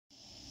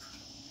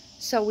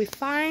So we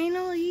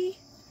finally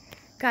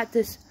got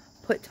this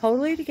put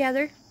totally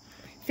together,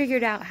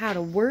 figured out how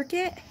to work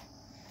it,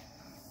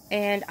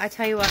 and I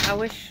tell you what,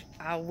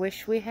 I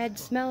wish we had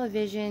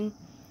smell-o-vision.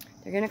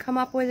 They're gonna come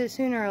up with it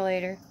sooner or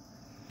later.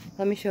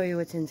 Let me show you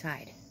what's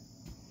inside.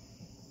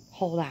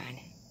 Hold on.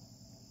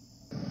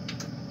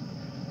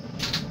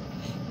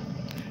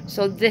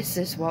 So this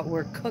is what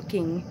we're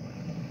cooking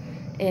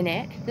in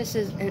it. This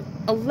is an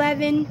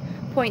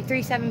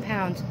 11.37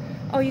 pounds.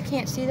 Oh, you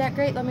can't see that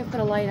great? Let me put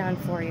a light on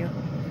for you.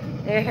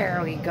 There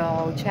we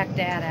go. Check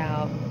that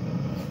out.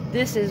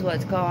 This is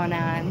what's going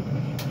on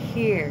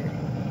here.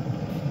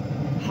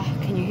 Oh,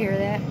 can you hear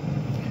that?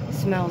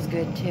 Smells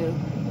good too.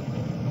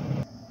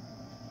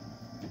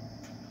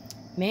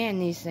 Man,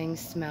 these things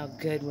smell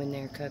good when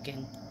they're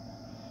cooking.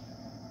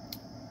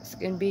 It's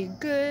gonna be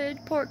good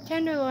pork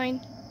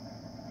tenderloin.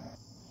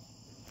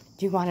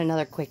 Do you want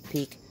another quick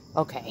peek?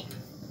 Okay,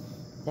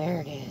 there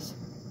it is.